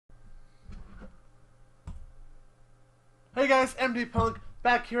guys, MD Punk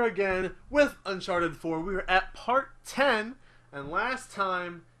back here again with Uncharted 4. We were at part 10, and last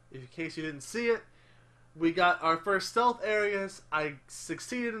time, in case you didn't see it, we got our first stealth areas. I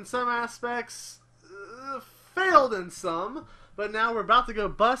succeeded in some aspects, failed in some, but now we're about to go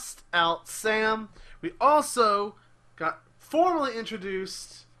bust out Sam. We also got formally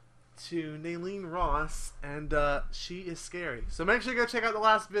introduced to Naylene Ross, and she is scary. So make sure you go check out the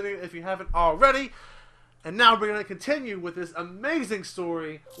last video if you haven't already. And now we're going to continue with this amazing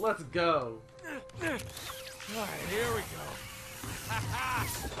story. Let's go. Alright, here we go.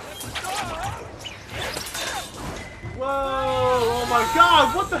 Whoa! Oh my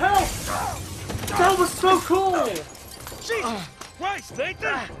god, what the hell? That was so cool! Jesus Christ,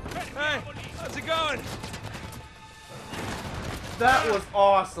 Nathan! Hey, how's it going? That was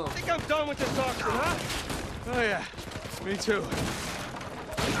awesome. I think I'm done with this auction, huh? Oh yeah, me too.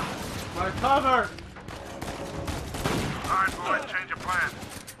 My cover! Alright, boys, change of plan.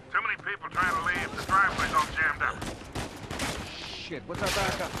 Too many people trying to leave. The driveway's all jammed up. Shit, what's our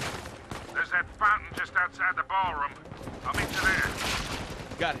backup? There's that fountain just outside the ballroom. I'll meet you there.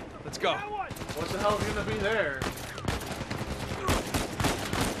 Got it. Let's go. What the hell's gonna be there?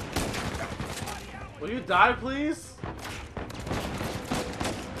 Will you die, please?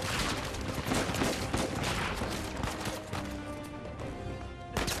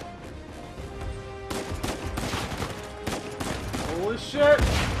 Holy shit!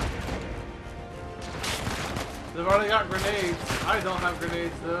 They've already got grenades. I don't have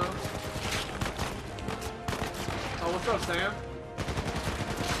grenades though. Oh, what's up, Sam?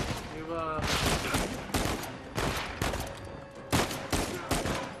 You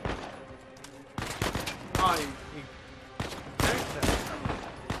oh, you tanked that.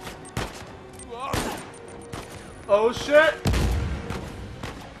 Oh shit!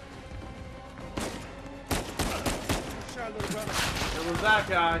 It was that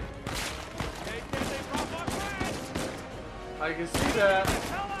guy. I can see that.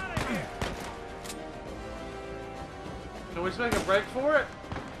 Can we just make a break for it?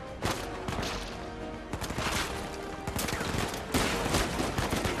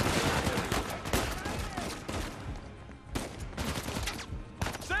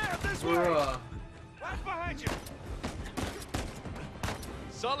 Sam, this way! We're, Right behind you!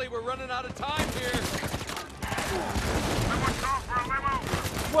 Sully, we're running out of time here. Someone call for a limo.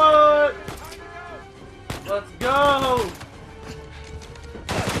 what? Let's go!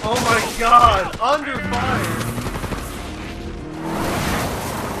 Oh my god! Under fire!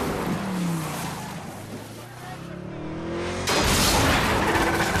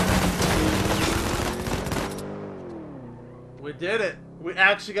 We did it! We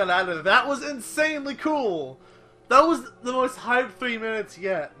actually got out of it. That was insanely cool! That was the most hyped 3 minutes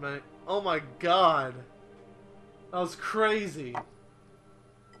yet, man. Oh my god. That was crazy.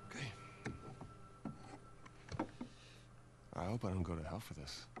 Okay. I hope I don't go to hell for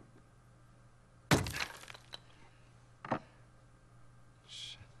this.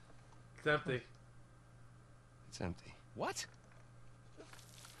 Shit. It's empty. It's empty. What?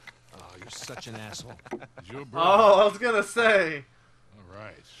 Oh, you're such an asshole. Your bro. Oh, I was gonna say. All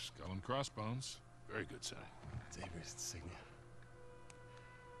right, skull and crossbones. Very good setting. Xavier's insignia.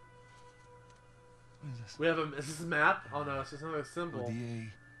 What is this? We have a. Is this a map? Oh no, it's just another symbol. ODA,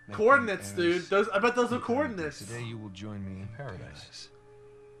 Coordinates, dude. Those. I bet those are coordinates. Today you will join me in paradise.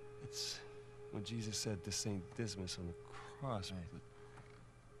 It's what Jesus said to Saint Dismas on the cross. But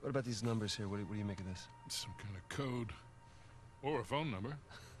what about these numbers here? What do you make of this? It's some kind of code. Or a phone number.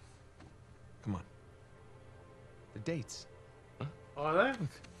 Come on. The dates. Are they?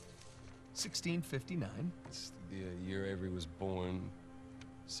 1659, It's the year Avery was born.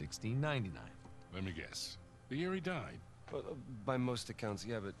 1699. Let me guess. The year he died. Well, by most accounts,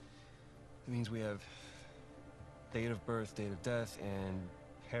 yeah, but it means we have date of birth, date of death, and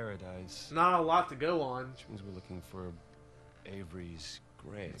paradise. Not a lot to go on. Which means we're looking for Avery's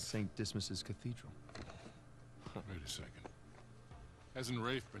grave. St. Dismas's Cathedral. Wait a second. Hasn't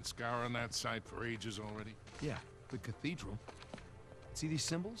Rafe been scouring that site for ages already? Yeah, the cathedral. See these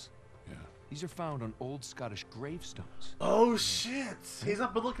symbols? Yeah. These are found on old Scottish gravestones. Oh shit! He's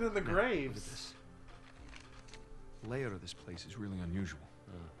up and looking in the Now, graves. Look at this. The layout of this place is really unusual.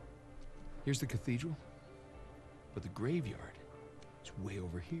 Here's the cathedral, but the graveyard is way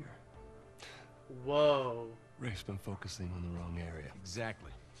over here. Whoa. Rafe's been focusing on the wrong area.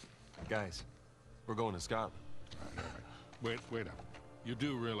 Exactly. Guys, we're going to Scotland. All right. Wait up. You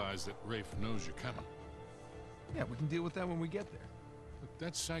do realize that Rafe knows you're coming. Yeah, we can deal with that when we get there. Look,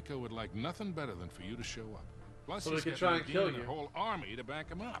 that psycho would like nothing better than for you to show up. Plus, So we he's could got try and Nadine kill and you. a whole army to back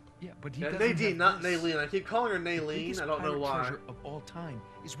him up. Yeah, but he Yeah, doesn't Nadine, have not this. Naylene. I keep calling her The Naylene. biggest I don't know pirate why. treasure of all time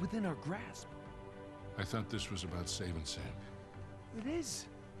is within our grasp. I thought this was about saving Sam. It is.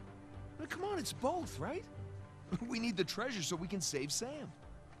 But come on, it's both, right? We need the treasure so we can save Sam.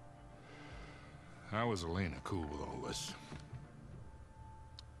 How is Elena cool with all this?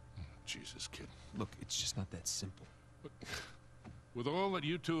 Jesus, kid. Look, it's just not that simple. With all that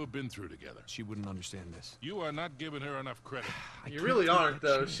you two have been through together, She wouldn't understand this. you are not giving her enough credit. I You can't really take aren't, that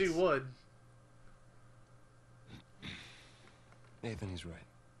though. chance. She would. Nathan, he's right.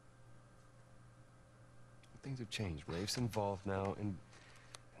 Things have changed. Rafe's involved now, and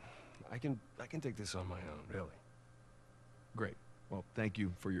I can take this on my own, really. Great. Well, thank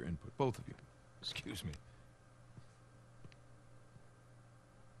you for your input, both of you. Excuse me.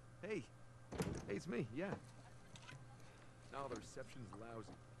 Hey. Hey, it's me, yeah. No, the reception's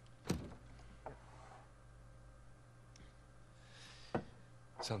lousy.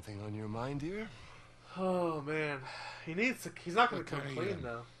 Something on your mind, dear? Oh man, he needs to. He's not going to Okay, come clean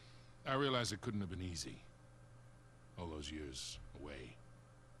though. I realize it couldn't have been easy. All those years away.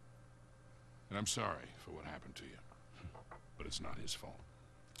 And I'm sorry for what happened to you. But it's not his fault.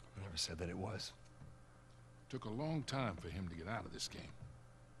 I never said that it was. Took a long time for him to get out of this game.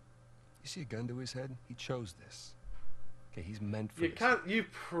 You see a gun to his head? He chose this. Okay, he's meant for You this. you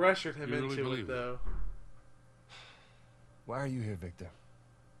pressured him You really into believe it though. Why are you here, Victor?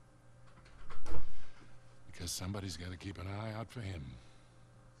 Because somebody's got to keep an eye out for him.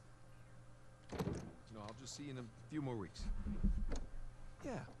 No, I'll just see you in a few more weeks.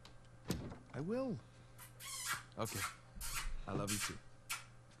 Yeah. I will. Okay. I love you too.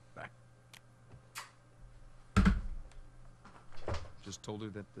 Bye. Just told her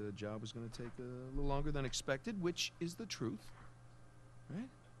that the job was going to take a little longer than expected, which is the truth. Right?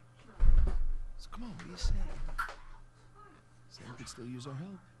 So come on, what do you say? Sam could still use our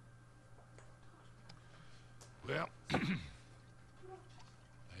help. Well, I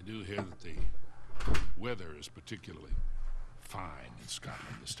do hear that the weather is particularly fine in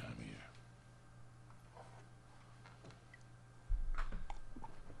Scotland this time of year.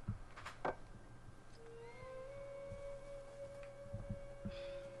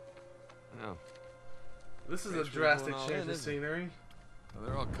 Oh. This is a Thanks for drastic going all change in, of isn't it? scenery. Well,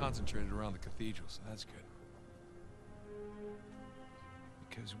 they're all concentrated around the cathedral, so that's good.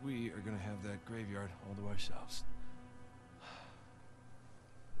 Because we are going to have that graveyard all to ourselves.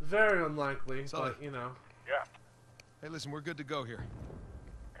 Very unlikely, Sully. but you know. Yeah. Hey, listen, we're good to go here.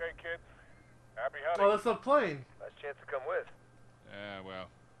 Okay, kids. Happy hunting. Oh, that's a plane. Nice chance to come with. Yeah, well,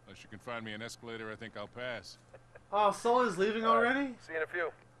 unless you can find me an escalator, I think I'll pass. Oh, Sully's leaving already? See you in a few.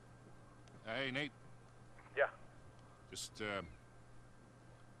 Hey, Nate. Yeah.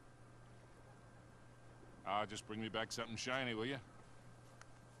 Just bring me back something shiny, will you?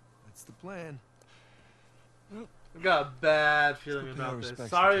 That's the plan. I've got a bad feeling Let's pay our about this. respects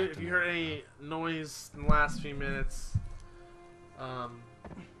to Sorry if Captain you heard any noise in the last few minutes.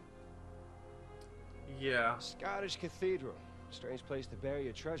 Yeah. Scottish Cathedral. Strange place to bury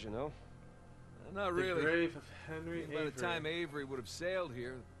your treasure, no? Not The really. grave of Henry By the Avery. time Avery would have sailed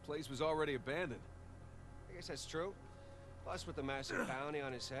here, the place was already abandoned. I guess that's true. Plus, with the massive bounty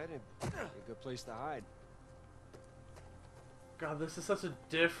on his head, it'd be a good place to hide. God, this is such a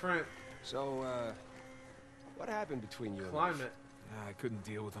different So, what happened between you and climate. I couldn't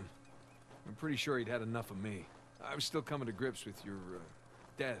deal with him. I'm pretty sure he'd had enough of me. I was still coming to grips with your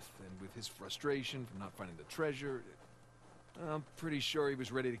death and with his frustration from not finding the treasure. I'm pretty sure he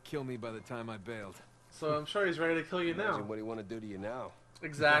was ready to kill me by the time I bailed. So I'm sure he's ready to kill you now. Imagine what he want to do to you now.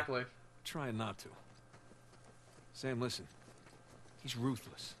 Exactly. Trying not to. Sam, listen. He's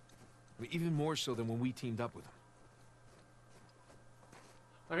ruthless. I mean, even more so than when we teamed up with him.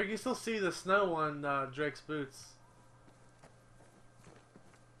 I think you still see the snow on Drake's boots.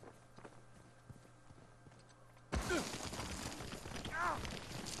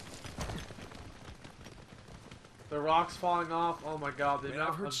 The rocks falling off. Oh my God! The Man, amount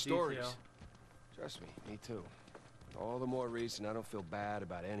I've heard of stories. detail. Trust me, me too. All the more reason I don't feel bad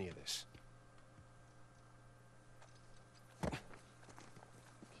about any of this.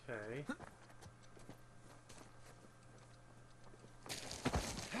 Okay.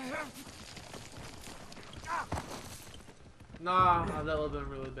 Nah, that would have been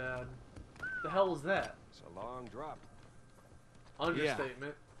really bad. The hell was that? It's a long drop.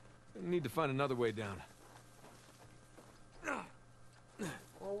 Understatement. Need to find another way down.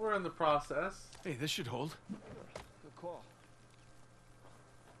 Well, we're in the process. Hey, this should hold. Good call.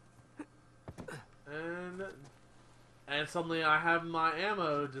 And suddenly I have my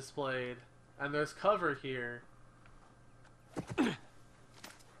ammo displayed. And there's cover here.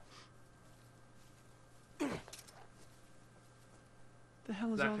 The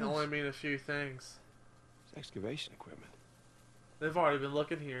hell is That all can this? only mean a few things. It's excavation equipment. They've already been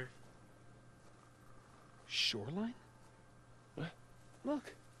looking here. Shoreline? What?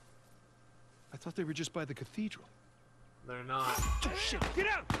 Look. I thought they were just by the cathedral. They're not. Oh, shit, get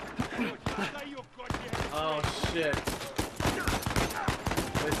out! Oh shit.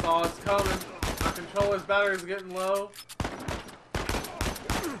 They saw us coming. Our controller's battery's getting low.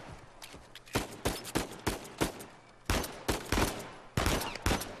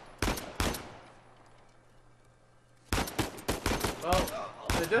 Well,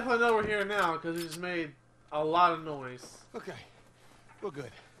 they definitely know we're here now because we just made a lot of noise. Okay, we're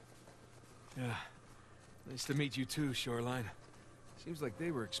good. Yeah. Nice to meet you too, Shoreline. Seems like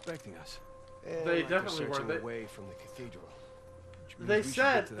they were expecting us. They definitely were. Searching away from the cathedral. Which means They we should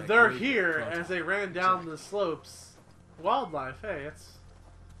said get to that they're graveyard here pronto. as they ran down the slopes. Wildlife, hey, it's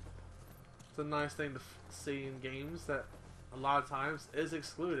a nice thing to see in games that a lot of times is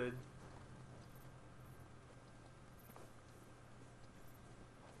excluded.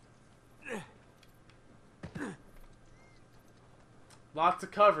 Lots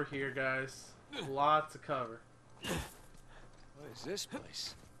of cover here, guys. Lots of cover. What is this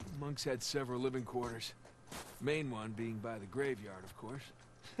place? Monks had several living quarters. Main one being by the graveyard, of course.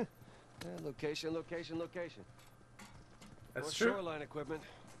 Location, location, location. That's More true. shoreline equipment.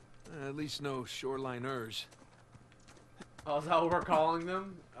 At least no shoreliners. Oh, is that what we're calling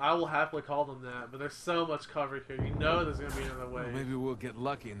them? I will happily call them that, but there's so much cover here. You know there's going to be another Well, wave. maybe we'll get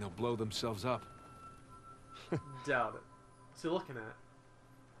lucky and they'll blow themselves up. Doubt it. What's he looking at?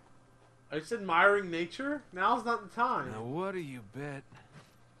 Are you just admiring nature? Now's not the time. Now, what do you bet?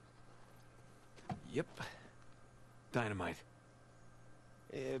 Yep. Dynamite.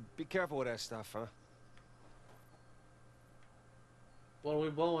 Be careful with that stuff, huh? What are we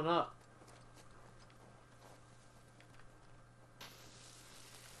blowing up?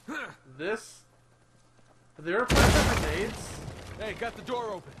 This? Have they ever played with grenades? Hey, got the door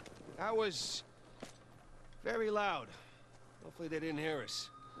open. That was very loud. Hopefully they didn't hear us.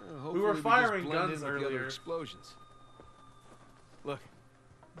 Hopefully were just firing blend guns in with the other earlier. explosions. Look,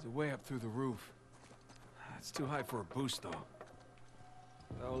 there's a way up through the roof. It's too high for a boost, though.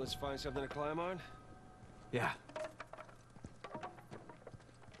 Well, let's find something to climb on. Yeah.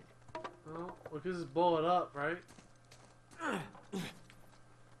 Well, we could just blow it up, right?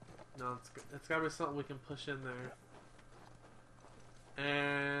 No, it's gotta be something we can push in there.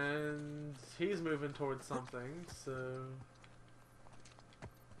 And he's moving towards something, so...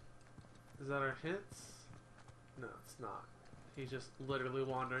 Is that our hints? No, it's not. He's just literally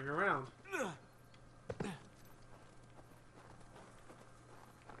wandering around.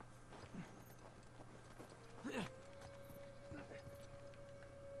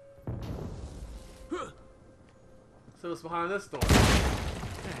 So what's behind this door?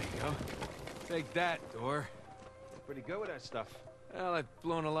 There you go. Take that, door. Pretty good with that stuff. Well, I've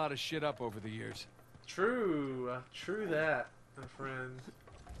blown a lot of shit up over the years. True. True that, my friend.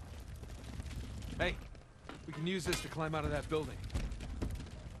 Hey, we can use this to climb out of that building.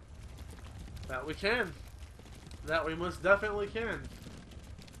 That we can. That we most definitely can.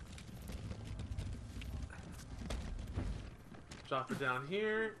 Drop it down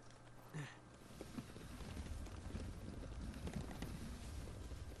here.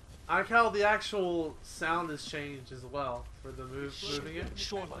 I like how the actual sound has changed as well for the moving it.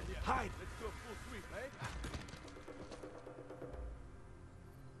 Shoreline, hide! Let's do a full sweep, eh?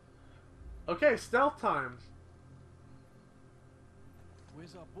 Okay, stealth time.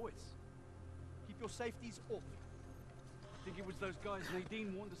 Where's our boys? Keep your safeties up. I think it was those guys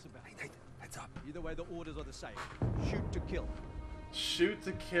Nadine warned us about. Hey, heads up. Either way, the orders are the same. Shoot to kill. Shoot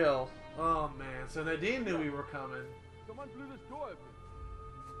to kill. Oh man, so Nadine knew we were coming. Someone blew this door open.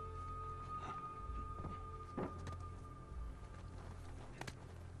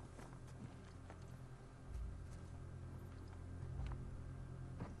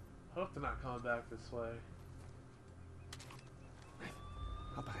 Hope they're not coming back this way.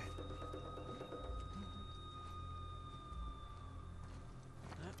 Up ahead.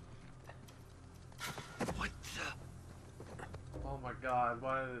 What the? Oh my god,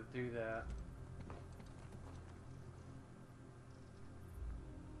 why did it do that?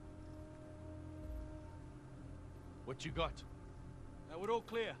 What you got? We're all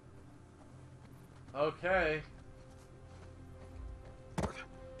clear. Okay.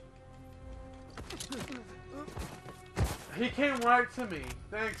 He came right to me.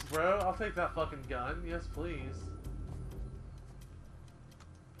 Thanks, bro. I'll take that fucking gun. Yes, please.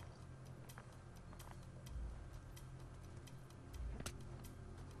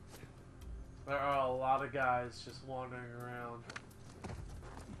 There are a lot of guys just wandering around.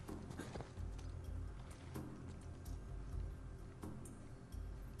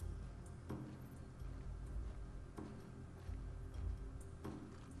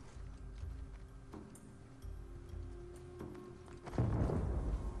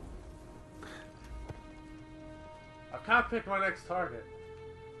 I can't pick my next target.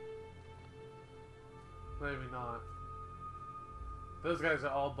 Maybe not. Those guys are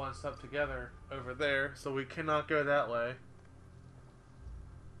all bunched up together over there, so we cannot go that way.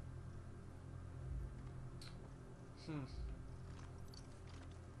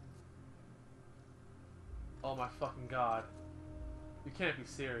 Oh my fucking god. You can't be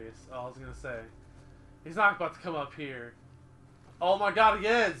serious. Oh, I was gonna say. He's not about to come up here. Oh my god, he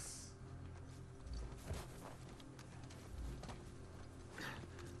is!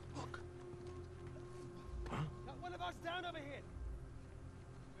 Got one of us down over here.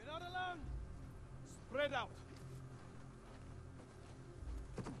 We're not alone. Spread out.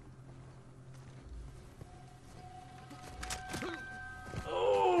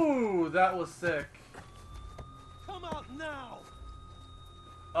 Ooh, that was sick. Come out now.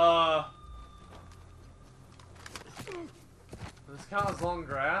 Does this count as long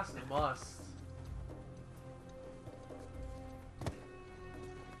grass? It must.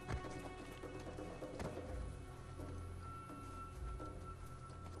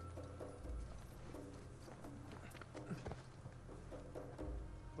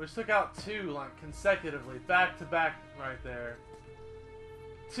 We just took out two, like, consecutively, back to back right there.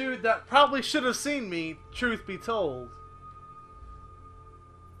 Two that probably should have seen me, truth be told.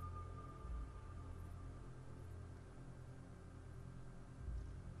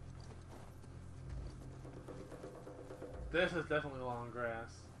 This is definitely long grass.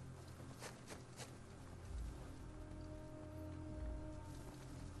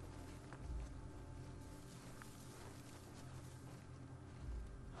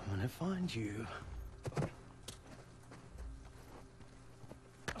 I'm gonna find you.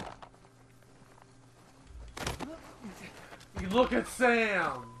 You look at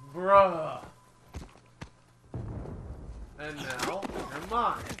Sam, bruh. And now, you're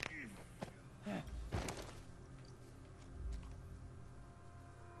mine.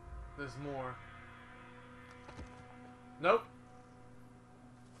 There's more. Nope.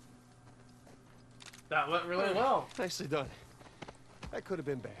 That went really well. Nicely done. That could have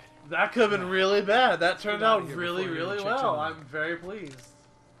been bad. That could have been really bad. That turned Get outta out here really, before anyone really checks well. in on I'm very pleased.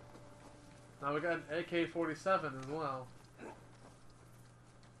 Now we got an AK-47 as well.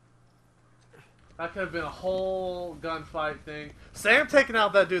 That could have been a whole gunfight thing. Sam taking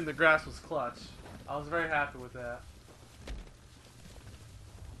out that dude in the grass was clutch. I was very happy with that.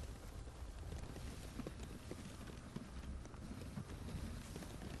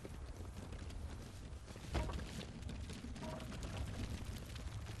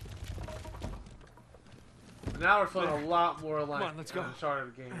 Now we're feeling a lot more like on, let's go. an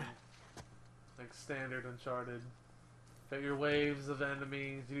Uncharted game. Like standard Uncharted. Got your waves of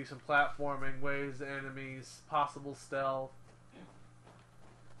enemies, you do some platforming, waves of enemies, possible stealth.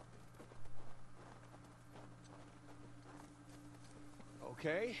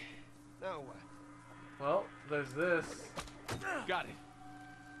 Okay. Now what? Well, there's this. Got it.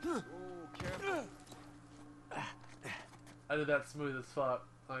 Oh, careful. I did that smooth as fuck.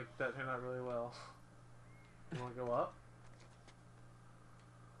 Like, that turned out really well. You wanna go up?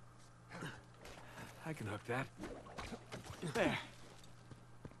 I can hook that. There.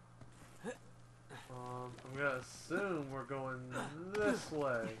 I'm gonna assume we're going this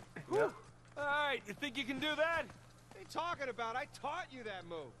way. Yep. Alright, you think you can do that? What are you talking about? I taught you that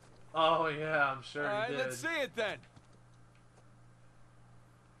move. Oh yeah, I'm sure Alright, you did. let's see it then.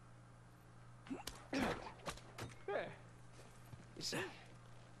 There. You see?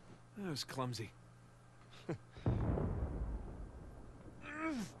 That was clumsy.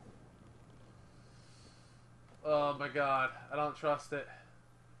 Oh my god, I don't trust it.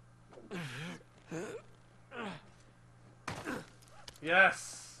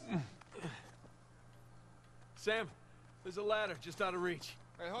 Yes! Sam, there's a ladder just out of reach.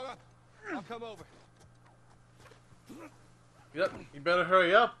 Hey, hold up. I'll come over. Yep, you better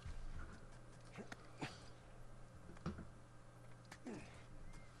hurry up.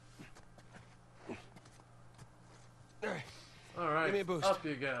 Alright, Give me a boost. up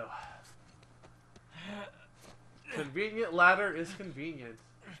you go. Convenient ladder is convenient.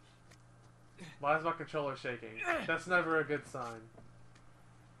 Why is my controller shaking? That's never a good sign.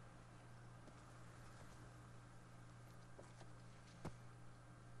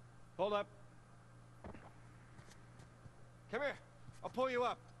 Hold up. Come here. I'll pull you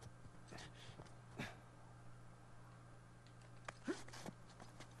up.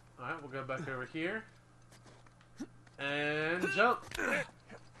 Alright, we'll go back over here. And jump. There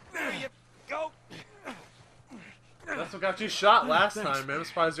you go. That's what got you shot last time, man. I'm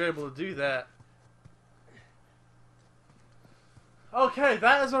surprised you're able to do that. Okay,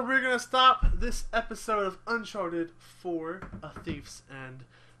 that is where we're going to stop this episode of Uncharted 4, A Thief's End.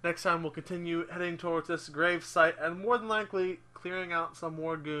 Next time we'll continue heading towards this grave site and more than likely clearing out some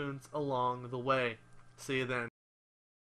more goons along the way. See you then.